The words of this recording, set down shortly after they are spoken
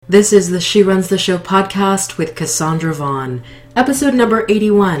This is the She Runs the Show podcast with Cassandra Vaughn, episode number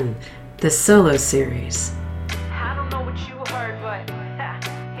 81, the solo series. I don't know what you heard, but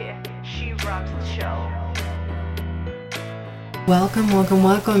yeah, she runs the show.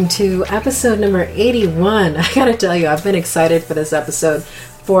 Welcome to episode number 81. I gotta tell you, I've been excited for this episode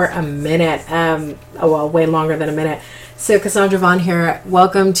for a minute. Way longer than a minute. So Cassandra Vaughn here.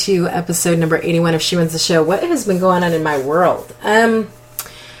 Welcome to episode number 81 of She Runs the Show. What has been going on in my world?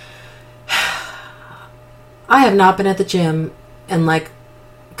 I have not been at the gym in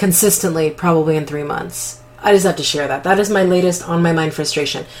consistently probably in 3 months. I just have to share that. That is my latest on my mind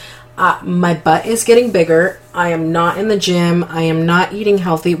frustration. My butt is getting bigger. I am not in the gym. I am not eating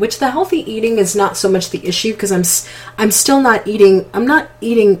healthy, which the healthy eating is not so much the issue because I'm still not eating. I'm not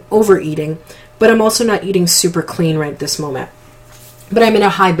eating overeating, but I'm also not eating super clean right this moment. But I'm in a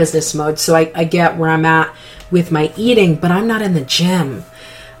high business mode, so I get where I'm at with my eating, but I'm not in the gym.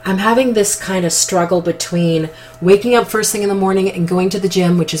 I'm having this kind of struggle between waking up first thing in the morning and going to the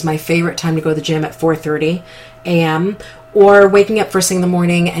gym, which is my favorite time to go to the gym at 4:30 a.m., or waking up first thing in the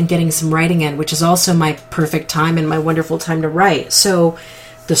morning and getting some writing in, which is also my perfect time and my wonderful time to write. So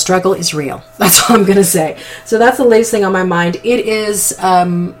the struggle is real. That's all I'm going to say. So that's the latest thing on my mind. It is,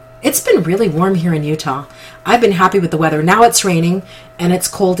 it's been really warm here in Utah. I've been happy with the weather. Now it's raining and it's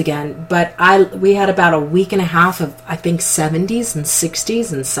cold again, but we had about a week and a half of, I think, 70s and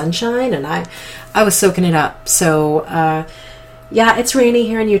 60s and sunshine, and I was soaking it up. So, yeah, it's rainy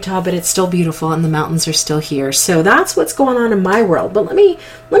here in Utah, but it's still beautiful and the mountains are still here. So that's what's going on in my world. But let me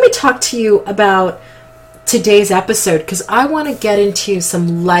talk to you about today's episode, because I want to get into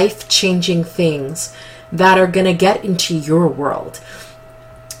some life-changing things that are going to get into your world.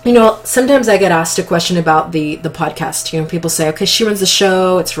 You know, sometimes I get asked a question about the podcast. You know, people say, okay, She Runs the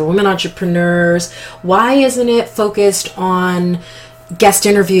Show. It's for women entrepreneurs. Why isn't it focused on guest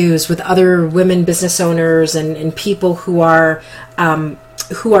interviews with other women business owners and people who are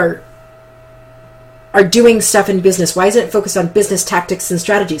doing stuff in business? Why isn't it focused on business tactics and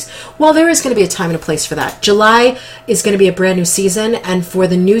strategies? Well, there is going to be a time and a place for that. July is going to be a brand new season, and for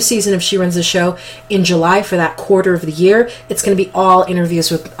the new season of She Runs the Show in July, for that quarter of the year, it's going to be all interviews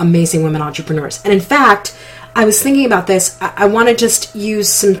with amazing women entrepreneurs. And in fact, I was thinking about this. I want to just use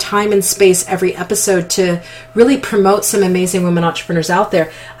some time and space every episode to really promote some amazing women entrepreneurs out there.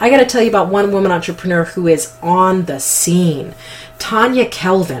 I got to tell you about one woman entrepreneur who is on the scene. Tanya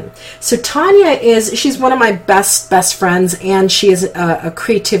Kelvin. So Tanya she's one of my best friends, and she is a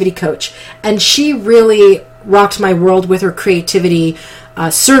creativity coach. And she really rocked my world with her creativity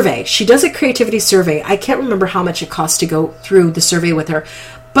survey. She does a creativity survey. I can't remember how much it costs to go through the survey with her,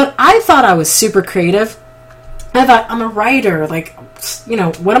 but I thought I was super creative. I thought, I'm a writer, what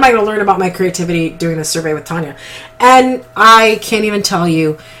am I going to learn about my creativity doing this survey with Tanya? And I can't even tell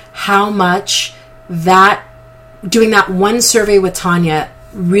you how much doing that one survey with Tanya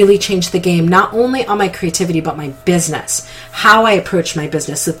really changed the game, not only on my creativity, but my business, how I approach my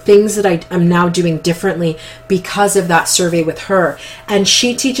business, the things that I'm now doing differently because of that survey with her. And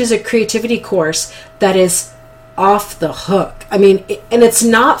she teaches a creativity course that is off the hook. I mean, and it's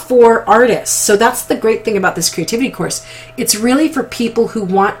not for artists. So that's the great thing about this creativity course. It's really for people who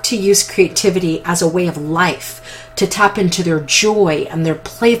want to use creativity as a way of life, to tap into their joy and their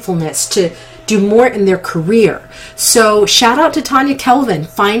playfulness, to do more in their career. So shout out to Tanya Kelvin.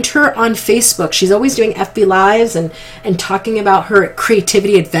 Find her on Facebook. She's always doing FB Lives and talking about her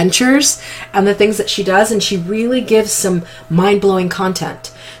creativity adventures and the things that she does. And she really gives some mind-blowing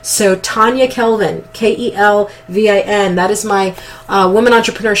content. So Tanya Kelvin, Kelvin, that is my woman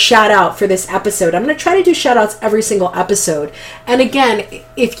entrepreneur shout out for this episode. I'm going to try to do shout outs every single episode. And again,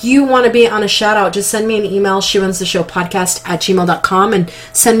 if you want to be on a shout out, just send me an email, sherunstheshowpodcast@gmail.com, and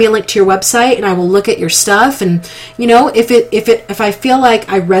send me a link to your website, and I will look at your stuff. And if I feel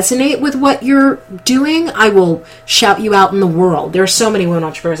like I resonate with what you're doing, I will shout you out in the world. There are so many women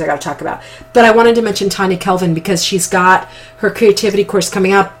entrepreneurs I got to talk about, but I wanted to mention Tanya Kelvin because she's got her creativity course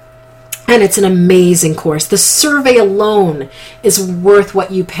coming up. And it's an amazing course. The survey alone is worth what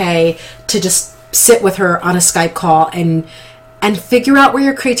you pay to just sit with her on a Skype call and figure out where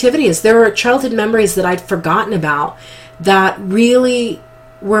your creativity is. There are childhood memories that I'd forgotten about that really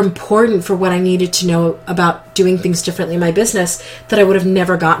were important for what I needed to know about doing things differently in my business that I would have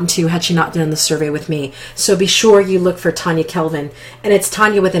never gotten to had she not done the survey with me. So be sure you look for Tanya Kelvin. And it's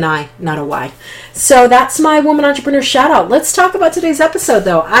Tanya with an I, not a Y. So that's my woman entrepreneur shout out. Let's talk about today's episode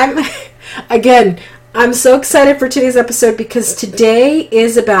though. I'm so excited for today's episode because today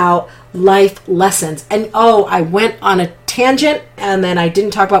is about life lessons. And I went on a tangent and then I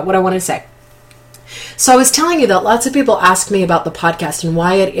didn't talk about what I wanted to say. So I was telling you that lots of people ask me about the podcast and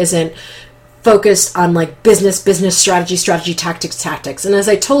why it isn't focused on like business strategy, tactics. And as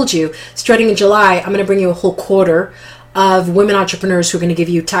I told you, starting in July, I'm going to bring you a whole quarter of women entrepreneurs who are going to give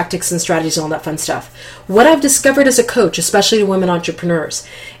you tactics and strategies and all that fun stuff. What I've discovered as a coach, especially to women entrepreneurs,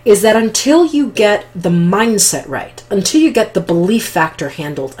 is that until you get the mindset right, until you get the belief factor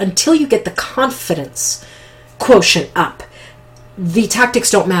handled, until you get the confidence quotient up, the tactics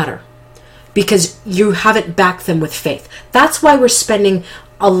don't matter because you haven't backed them with faith. That's why we're spending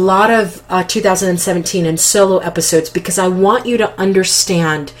a lot of 2017 in solo episodes, because I want you to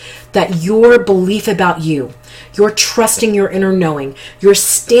understand that your belief about you, you're trusting your inner knowing, you're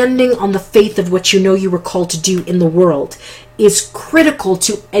standing on the faith of what you know you were called to do in the world is critical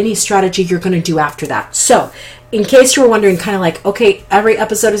to any strategy you're going to do after that. So, in case you were wondering, kind of like, okay, every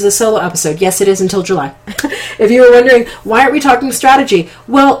episode is a solo episode. Yes, it is until July. If you were wondering, why aren't we talking strategy?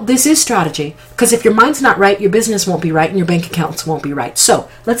 Well, this is strategy. Because if your mind's not right, your business won't be right and your bank accounts won't be right. So,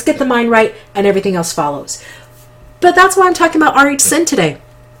 let's get the mind right and everything else follows. But that's why I'm talking about RH Sin today.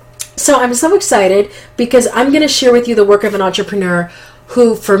 So, I'm so excited because I'm going to share with you the work of an entrepreneur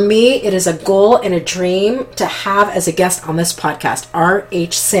who, for me, it is a goal and a dream to have as a guest on this podcast,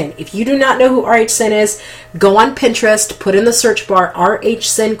 RH Sin. If you do not know who RH Sin is, go on Pinterest, put in the search bar RH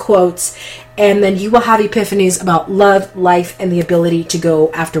Sin quotes, and then you will have epiphanies about love, life, and the ability to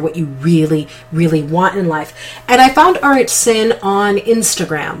go after what you really, really want in life. And I found RH Sin on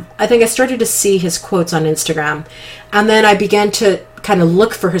Instagram. I think I started to see his quotes on Instagram, and then I began to kind of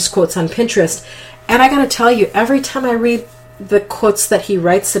look for his quotes on Pinterest. And I got to tell you, every time I read the quotes that he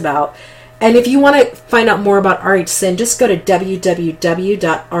writes about. And if you want to find out more about RH Sin, just go to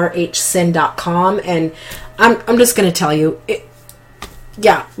www.rhsin.com. And I'm just going to tell you,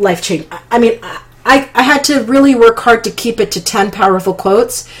 life change. I mean, I had to really work hard to keep it to 10 powerful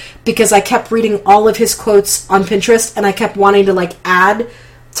quotes because I kept reading all of his quotes on Pinterest and I kept wanting to like add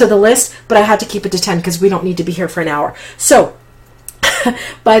to the list, but I had to keep it to 10 because we don't need to be here for an hour. So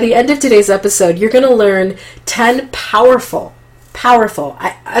by the end of today's episode, you're going to learn 10 powerful,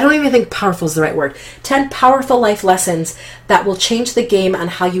 I don't even think powerful is the right word, 10 powerful life lessons that will change the game on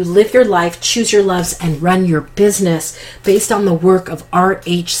how you live your life, choose your loves, and run your business based on the work of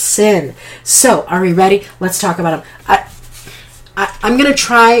RH Sin. So, are we ready? Let's talk about him. I'm going to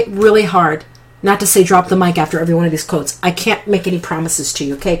try really hard not to say drop the mic after every one of these quotes. I can't make any promises to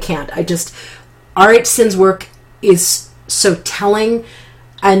you, okay? I can't. RH Sin's work is so telling,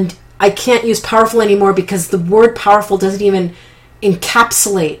 and I can't use powerful anymore because the word powerful doesn't even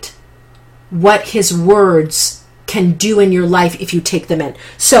encapsulate what his words can do in your life if you take them in.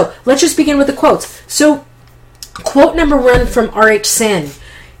 So let's just begin with the quotes. So quote number 1 from RH Sin,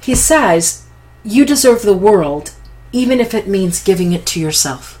 he says, "You deserve the world even if it means giving it to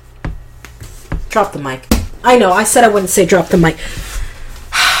yourself." Drop the mic. I know, I said I wouldn't say drop the mic.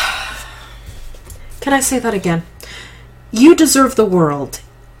 Can I say that again? You deserve the world,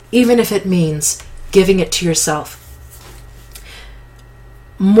 even if it means giving it to yourself.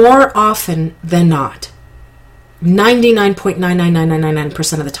 More often than not,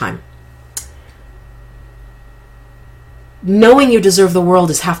 99.99999% of the time, knowing you deserve the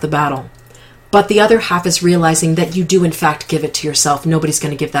world is half the battle, but the other half is realizing that you do in fact give it to yourself. Nobody's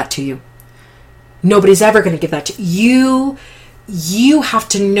going to give that to you. Nobody's ever going to give that to you. You have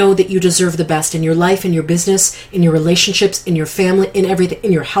to know that you deserve the best in your life, in your business, in your relationships, in your family, in everything,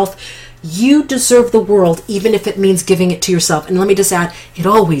 in your health. You deserve the world, even if it means giving it to yourself. And let me just add, it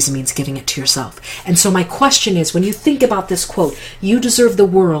always means giving it to yourself. And so my question is, when you think about this quote, you deserve the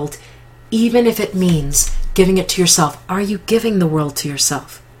world, even if it means giving it to yourself. Are you giving the world to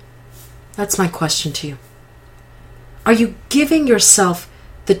yourself? That's my question to you. Are you giving yourself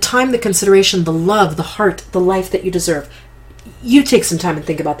the time, the consideration, the love, the heart, the life that you deserve? You take some time and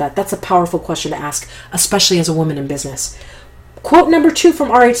think about that. That's a powerful question to ask, especially as a woman in business. Quote number 2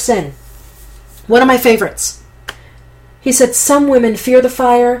 from RH Sin. One of my favorites. He said, "Some women fear the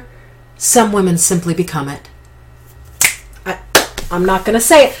fire, some women simply become it." I'm not going to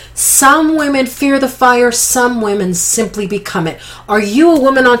say it. Some women fear the fire, some women simply become it. Are you a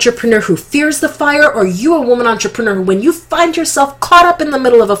woman entrepreneur who fears the fire, or are you a woman entrepreneur who, when you find yourself caught up in the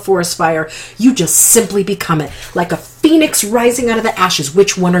middle of a forest fire, you just simply become it? Like a phoenix rising out of the ashes.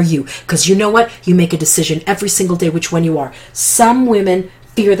 Which one are you? Because you know what? You make a decision every single day which one you are. Some women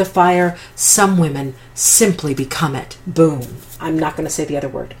fear the fire, some women simply become it. Boom. I'm not going to say the other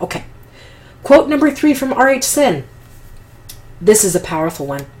word. Okay. Quote number 3 from RH Sin. This is a powerful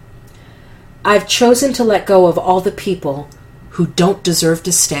one. "I've chosen to let go of all the people who don't deserve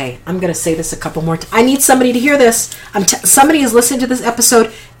to stay. I'm going to say this a couple more times. I need somebody to hear this. Somebody is listening to this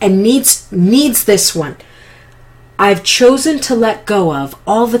episode and needs this one. I've chosen to let go of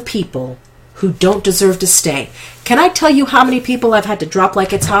all the people who don't deserve to stay. Can I tell you how many people I've had to drop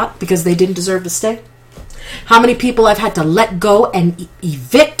like it's hot because they didn't deserve to stay? How many people I've had to let go and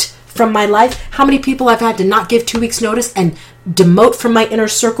evict from my life? How many people I've had to not give 2 weeks notice and demote from my inner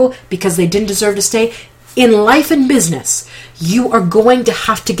circle because they didn't deserve to stay? In life and business, you are going to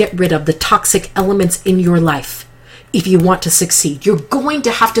have to get rid of the toxic elements in your life if you want to succeed. You're going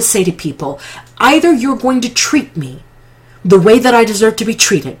to have to say to people, either you're going to treat me the way that I deserve to be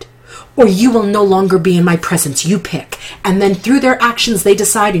treated, or you will no longer be in my presence. You pick. And then through their actions, they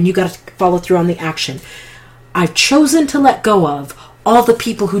decide, and you got to follow through on the action. I've chosen to let go of all the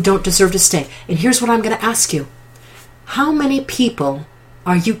people who don't deserve to stay. And here's what I'm going to ask you. How many people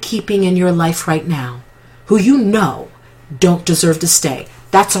are you keeping in your life right now who you know don't deserve to stay?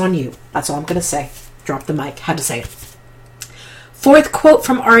 That's on you. That's all I'm going to say. Drop the mic. Had to say it. Fourth quote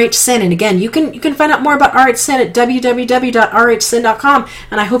from R.H. Sin. And again, you can find out more about R.H. Sin at www.rhsin.com.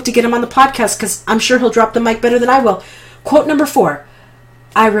 And I hope to get him on the podcast because I'm sure he'll drop the mic better than I will. Quote number 4.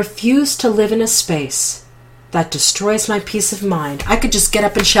 I refuse to live in a space that destroys my peace of mind. I could just get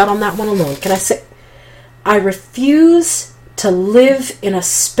up and shout on that one alone. Can I say, I refuse to live in a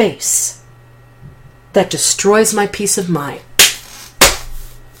space that destroys my peace of mind.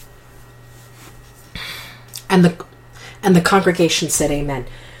 And the congregation said amen.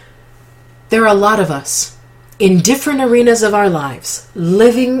 There are a lot of us in different arenas of our lives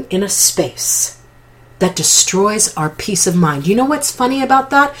living in a space that destroys our peace of mind. You know what's funny about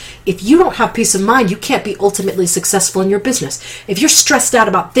that? If you don't have peace of mind, you can't be ultimately successful in your business. If you're stressed out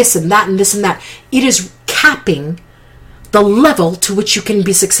about this and that and this and that, it is capping the level to which you can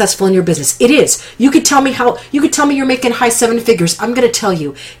be successful in your business. It is. You could tell me you're making high 7 figures. I'm going to tell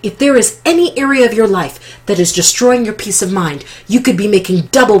you, if there is any area of your life that is destroying your peace of mind, you could be making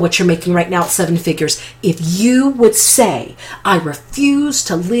double what you're making right now at 7 figures. If you would say, I refuse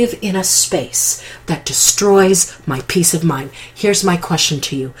to live in a space that destroys my peace of mind. Here's my question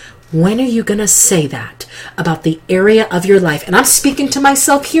to you. When are you going to say that about the area of your life? And I'm speaking to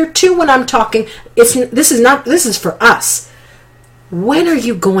myself here too when I'm talking. This is for us. When are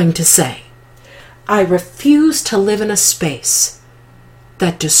you going to say, I refuse to live in a space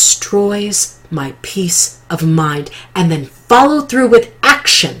that destroys my peace of mind, and then follow through with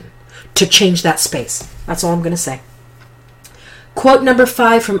action to change that space? That's all I'm going to say. Quote number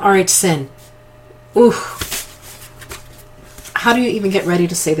 5 from R.H. Sin. Ooh. How do you even get ready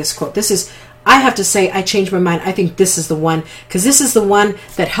to say this quote? I have to say, I changed my mind. I think this is the one, because this is the one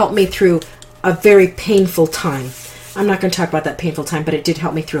that helped me through a very painful time. I'm not going to talk about that painful time, but it did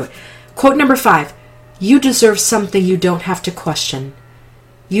help me through it. Quote number 5, you deserve something you don't have to question.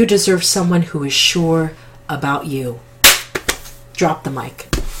 You deserve someone who is sure about you. Drop the mic.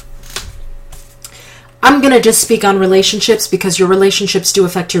 I'm going to just speak on relationships because your relationships do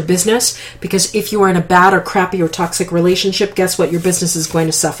affect your business. Because if you are in a bad or crappy or toxic relationship, guess what? Your business is going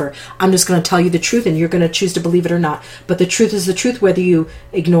to suffer. I'm just going to tell you the truth and you're going to choose to believe it or not. But the truth is the truth whether you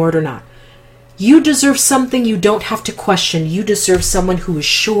ignore it or not. You deserve something you don't have to question. You deserve someone who is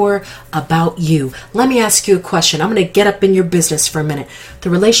sure about you. Let me ask you a question. I'm going to get up in your business for a minute. The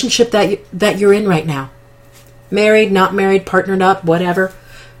relationship that you're in right now, married, not married, partnered up, whatever,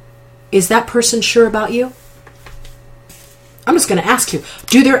 is that person sure about you? I'm just going to ask you,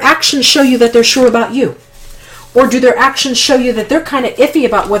 do their actions show you that they're sure about you? Or do their actions show you that they're kind of iffy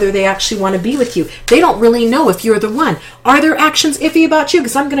about whether they actually want to be with you? They don't really know if you're the one. Are their actions iffy about you?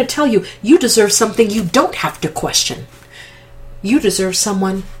 Because I'm going to tell you, you deserve something you don't have to question. You deserve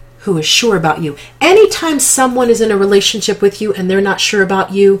someone who is sure about you. Anytime someone is in a relationship with you and they're not sure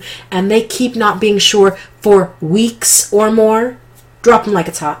about you, and they keep not being sure for weeks or more, drop them like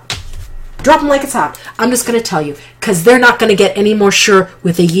it's hot. Drop them like it's hot. I'm just going to tell you, because they're not going to get any more sure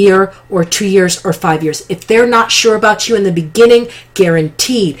with a year or 2 years or 5 years. If they're not sure about you in the beginning,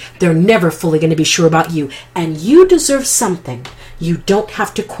 guaranteed they're never fully going to be sure about you. And you deserve something you don't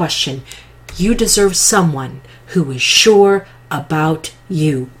have to question. You deserve someone who is sure about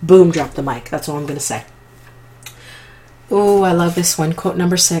you. Boom, drop the mic. That's all I'm going to say. Oh, I love this one. Quote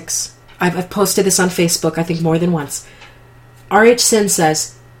number 6. I've posted this on Facebook, I think more than once. R.H. Sin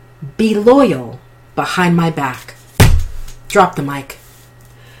says, be loyal behind my back. Drop the mic.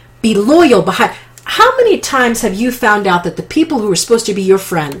 Be loyal behind. How many times have you found out that the people who are supposed to be your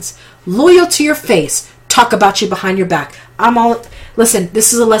friends, loyal to your face, talk about you behind your back? Listen,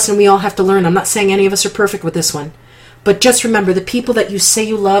 this is a lesson we all have to learn. I'm not saying any of us are perfect with this one. But just remember, the people that you say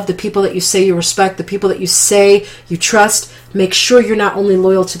you love, the people that you say you respect, the people that you say you trust, Make sure you're not only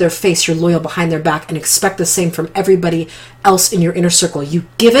loyal to their face, you're loyal behind their back, and expect the same from everybody else in your inner circle. You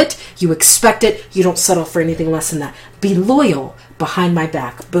give it, you expect it, you don't settle for anything less than that. Be loyal behind my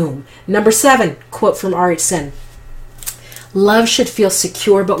back. Boom. Number 7, quote from R.H. Sin. Love should feel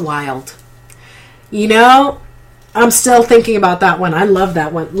secure but wild. You know, I'm still thinking about that one. I love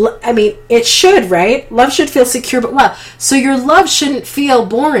that one. I mean, it should, right? Love should feel secure but wild. So your love shouldn't feel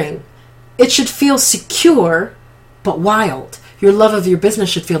boring. It should feel secure but wild. Your love of your business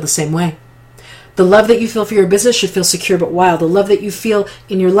should feel the same way. The love that you feel for your business should feel secure but wild. The love that you feel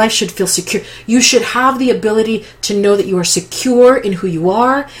in your life should feel secure. You should have the ability to know that you are secure in who you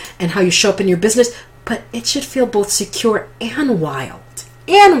are and how you show up in your business, but it should feel both secure and wild.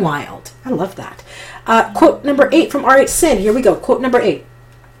 And wild. I love that. Quote number 8 from R.H. Sin. Here we go. Quote number 8.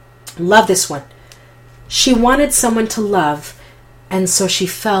 Love this one. She wanted someone to love, and so she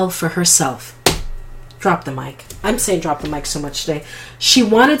fell for herself. Drop the mic. I'm saying drop the mic so much today. She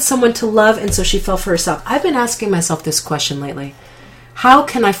wanted someone to love, and so she fell for herself. I've been asking myself this question lately. How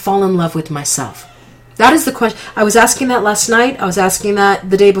can I fall in love with myself? That is the question. I was asking that last night. I was asking that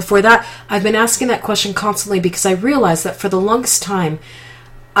the day before that. I've been asking that question constantly because I realized that for the longest time,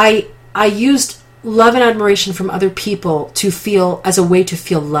 I used love and admiration from other people to feel as a way to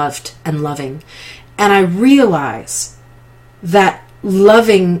feel loved and loving. And I realize that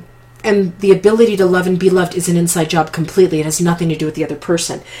loving and the ability to love and be loved is an inside job completely. It has nothing to do with the other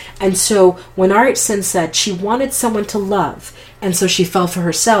person. And so when R.H. Sin said she wanted someone to love, and so she fell for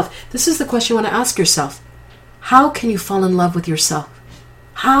herself, this is the question you want to ask yourself. How can you fall in love with yourself?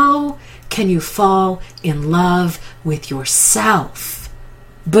 How can you fall in love with yourself?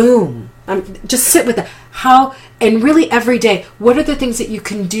 Boom. Just sit with that. How, and really every day, what are the things that you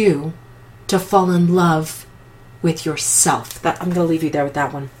can do to fall in love with yourself? I'm going to leave you there with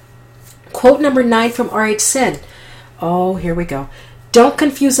that one. Quote number 9 from R.H. Sin. Oh, here we go. Don't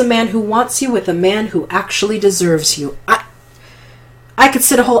confuse a man who wants you with a man who actually deserves you. I could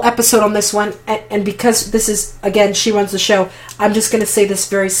sit a whole episode on this one, and because this is, again, She Runs the Show, I'm just going to say this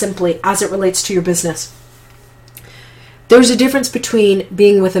very simply as it relates to your business. There's a difference between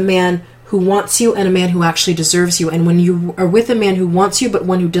being with a man who wants you and a man who actually deserves you. And when you are with a man who wants you but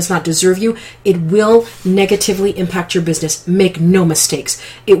one who does not deserve you, it will negatively impact your business. Make no mistakes.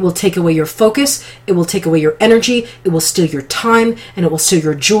 It will take away your focus, it will take away your energy, it will steal your time, and it will steal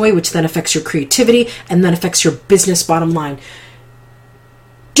your joy, which then affects your creativity and then affects your business bottom line.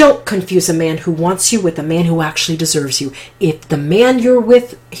 Don't confuse a man who wants you with a man who actually deserves you. If the man you're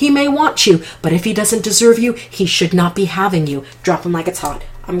with, he may want you, but if he doesn't deserve you, he should not be having you. Drop him like it's hot.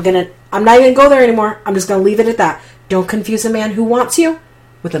 I'm not even going to go there anymore. I'm just going to leave it at that. Don't confuse a man who wants you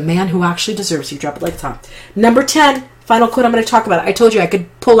with a man who actually deserves you. Drop it like it's hot. Number 10, final quote I'm going to talk about. I told you I could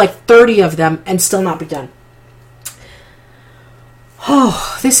pull like 30 of them and still not be done.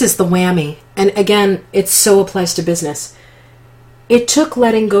 Oh, this is the whammy. And again, it so applies to business. It took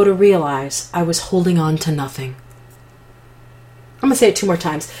letting go to realize I was holding on to nothing. I'm going to say it 2 more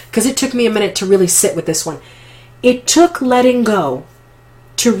times because it took me a minute to really sit with this one. It took letting go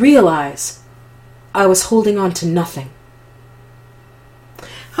to realize I was holding on to nothing.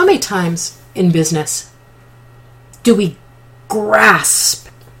 How many times in business do we grasp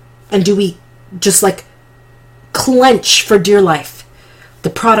and do we just like clench for dear life the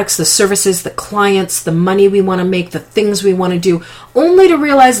products, the services, the clients, the money we want to make, the things we want to do, only to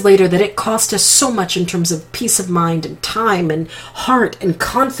realize later that it cost us so much in terms of peace of mind and time and heart and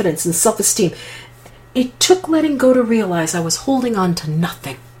confidence and self-esteem. It took letting go to realize I was holding on to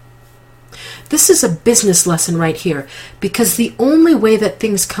nothing. This is a business lesson right here, because the only way that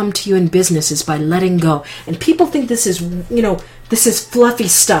things come to you in business is by letting go. And people think this is, this is fluffy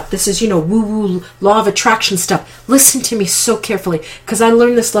stuff. This is, woo-woo law of attraction stuff. Listen to me so carefully, because I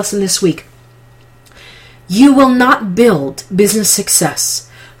learned this lesson this week. You will not build business success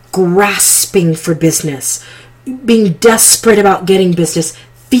grasping for business, being desperate about getting business,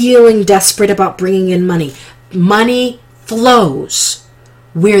 feeling desperate about bringing in money. Money flows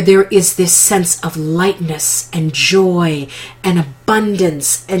where there is this sense of lightness and joy and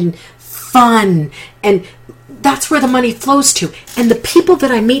abundance and fun, and that's where the money flows to. And the people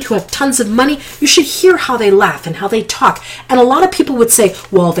that I meet who have tons of money, you should hear how they laugh and how they talk. And a lot of people would say,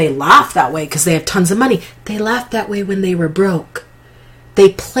 well, they laugh that way because they have tons of money. They laughed that way when they were broke. They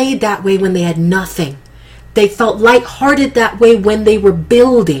played that way when they had nothing. They felt lighthearted that way when they were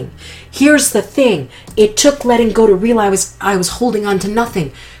building. Here's the thing. It took letting go to realize I was holding on to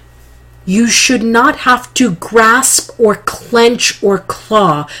nothing. You should not have to grasp or clench or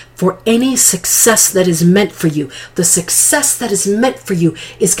claw for any success that is meant for you. The success that is meant for you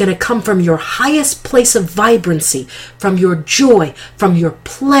is going to come from your highest place of vibrancy, from your joy, from your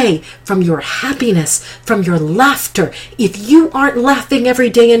play, from your happiness, from your laughter. If you aren't laughing every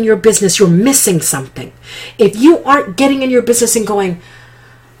day in your business, you're missing something. If you aren't getting in your business and going,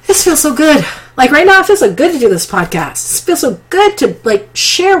 this feels so good. Like right now, it feels so good to do this podcast. It feels so good to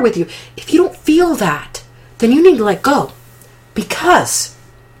share with you. If you don't feel that, then you need to let go. Because,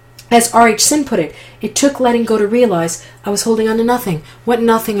 as R.H. Sin put it, it took letting go to realize I was holding on to nothing. What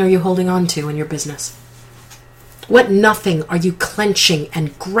nothing are you holding on to in your business? What nothing are you clenching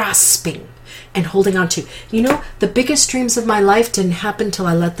and grasping and holding on to? You know, the biggest dreams of my life didn't happen till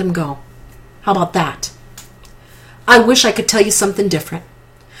I let them go. How about that? I wish I could tell you something different.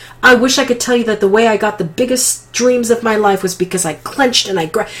 I wish I could tell you that the way I got the biggest dreams of my life was because I clenched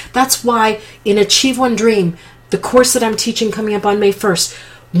and That's why in Achieve One Dream, the course that I'm teaching coming up on May 1st,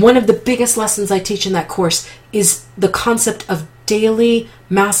 one of the biggest lessons I teach in that course is the concept of daily,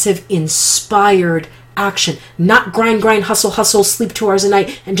 massive, inspired action. Not grind, hustle, sleep 2 hours a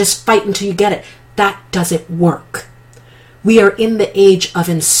night and just fight until you get it. That doesn't work. We are in the age of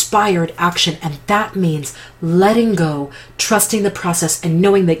inspired action, and that means letting go, trusting the process, and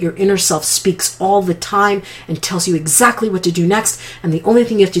knowing that your inner self speaks all the time and tells you exactly what to do next. And the only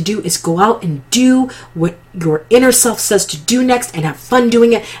thing you have to do is go out and do what your inner self says to do next and have fun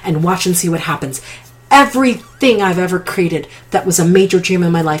doing it and watch and see what happens. Everything I've ever created that was a major dream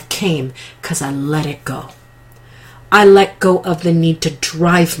in my life came because I let it go. I let go of the need to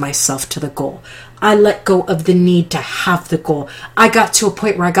drive myself to the goal. I let go of the need to have the goal. I got to a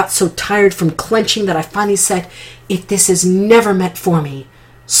point where I got so tired from clenching that I finally said, if this is never meant for me,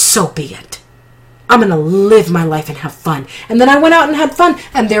 so be it. I'm going to live my life and have fun. And then I went out and had fun,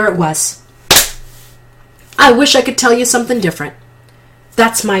 and there it was. I wish I could tell you something different.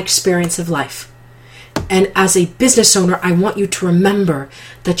 That's my experience of life. And as a business owner, I want you to remember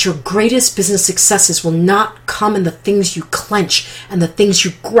that your greatest business successes will not come in the things you clench and the things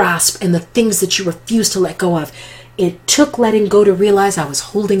you grasp and the things that you refuse to let go of. It took letting go to realize I was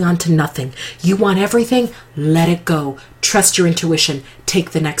holding on to nothing. You want everything? Let it go. Trust your intuition.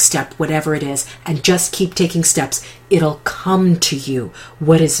 Take the next step, whatever it is, and just keep taking steps. It'll come to you.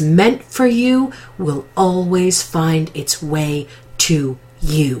 What is meant for you will always find its way to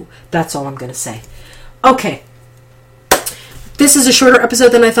you. That's all I'm going to say. Okay, this is a shorter episode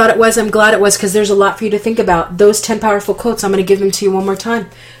than I thought it was. I'm glad it was because there's a lot for you to think about. Those 10 powerful quotes, I'm going to give them to you one more time.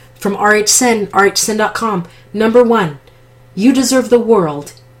 From R.H. Sin, rhsin.com. Number 1, you deserve the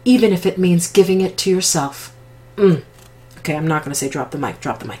world, even if it means giving it to yourself. Okay, I'm not going to say drop the mic.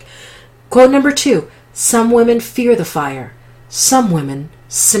 Quote number 2, some women fear the fire. Some women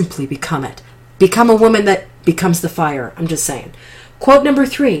simply become it. Become a woman that becomes the fire. I'm just saying. Quote number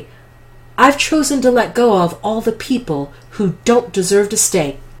 3, I've chosen to let go of all the people who don't deserve to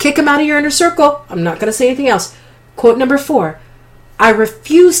stay. Kick them out of your inner circle. I'm not going to say anything else. Quote number 4, I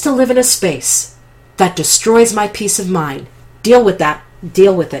refuse to live in a space that destroys my peace of mind. Deal with that.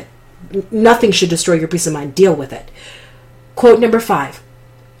 Deal with it. Nothing should destroy your peace of mind. Deal with it. Quote number 5,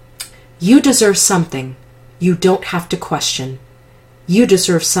 you deserve something you don't have to question. You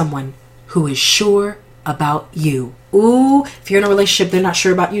deserve someone who is sure about you. Ooh, if you're in a relationship, they're not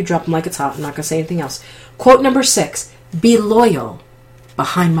sure about you, drop them like it's hot. I'm not going to say anything else. Quote number 6, be loyal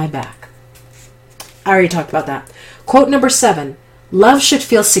behind my back. I already talked about that. Quote number 7, love should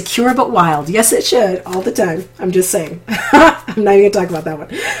feel secure but wild. Yes, it should, all the time. I'm just saying. I'm not even going to talk about that one.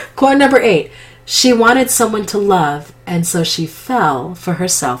 Quote number 8, she wanted someone to love, and so she fell for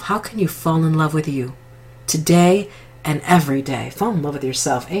herself. How can you fall in love with you? Today and every day. Fall in love with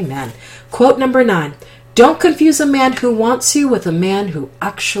yourself. Amen. Quote number 9, don't confuse a man who wants you with a man who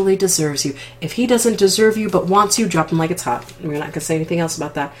actually deserves you. If he doesn't deserve you but wants you, drop him like it's hot. We're not going to say anything else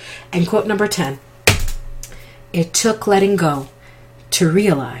about that. And quote number 10, it took letting go to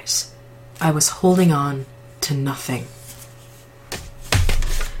realize I was holding on to nothing.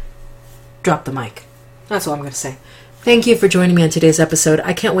 Drop the mic. That's all I'm going to say. Thank you for joining me on today's episode.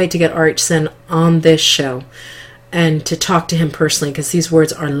 I can't wait to get R.H. Sin on this show and to talk to him personally, because these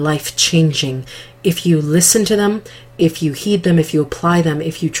words are life-changing. If you listen to them, if you heed them, if you apply them,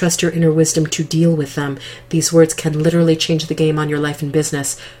 if you trust your inner wisdom to deal with them, these words can literally change the game on your life and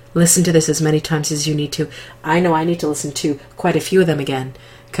business. Listen to this as many times as you need to. I know I need to listen to quite a few of them again,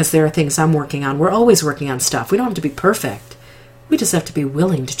 because there are things I'm working on. We're always working on stuff. We don't have to be perfect. We just have to be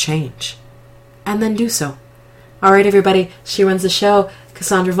willing to change. And then do so. All right, everybody. She runs the show.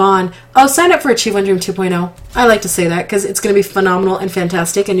 Cassandra Vaughn. Oh, sign up for Achieve One Dream 2.0. I like to say that because it's going to be phenomenal and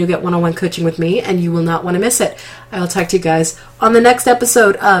fantastic, and you'll get one-on-one coaching with me, and you will not want to miss it. I'll talk to you guys on the next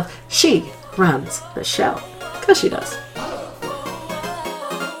episode of She Runs the Show. Because she does.